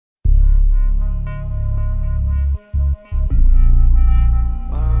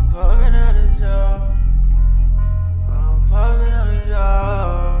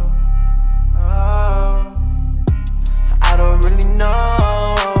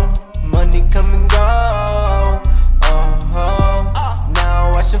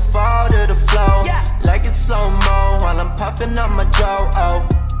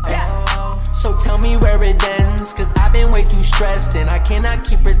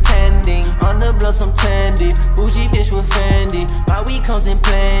pretending. On the blood some trendy, bougie bitch with Fendi. My weed comes in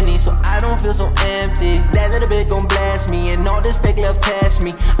plenty, so I don't feel so empty. That little bit gon' blast me, and all this fake love test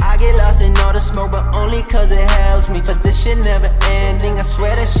me. I get lost in all the smoke, but only cause it helps me. But this shit never ending, I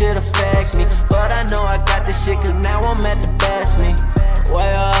swear that shit affect me. But I know I got this shit, cause now I'm at the best me.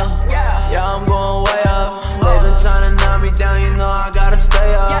 Way up, yeah, I'm going way up. They been tryna knock me down, you know I gotta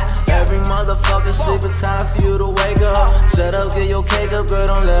stay up. Every motherfucker sleeping, time for you to wake up. Shut up, get your cake up, girl,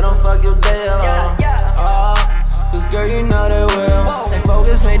 don't let them fuck your day up. Cause girl, you know they will. Stay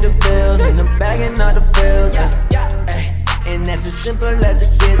focused, make the bills, in the bag and not the feels. And that's as simple as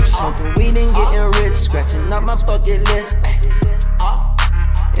it gets. Smoking weed and getting rich, scratching up my bucket list.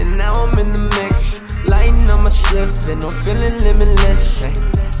 And now I'm in the mix, lighting up my spliff, and I'm feeling limitless.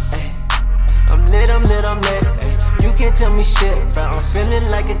 I'm lit, I'm lit, I'm lit. You can't tell me shit, but I'm feeling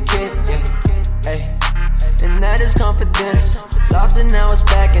like a kid. And that is confidence. Lost and now it's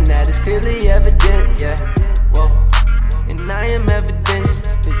back, and that is clearly evident. Whoa. And I am evidence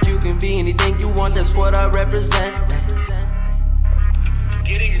that you can be anything you want. That's what I represent.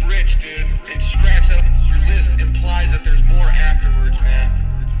 Getting rich, dude, and scratch up your list implies that there's more afterwards, man.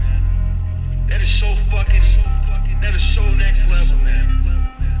 That is so fucking, that is so next level, man.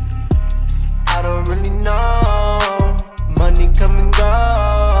 I don't really know. Money come and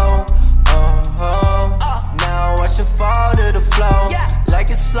go. Now I should fall to the flow, like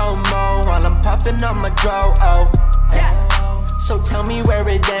it's slow-mo while I'm puffing on my dro. So tell me where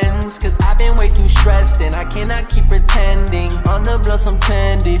it ends, cause I've been way too stressed and I cannot keep pretending. On the blood some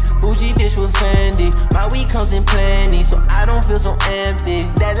trendy, bougie bitch with Fendi. My weed comes in plenty, so I don't feel so empty.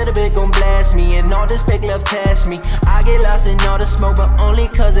 That little bit gon' blast me, and all this fake love test me. I get lost in all the smoke, but only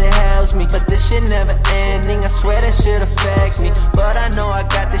cause it helps me. But this shit never ending, I swear that shit affect me. But I know I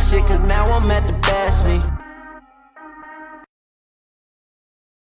got this shit, cause now I'm at the best me.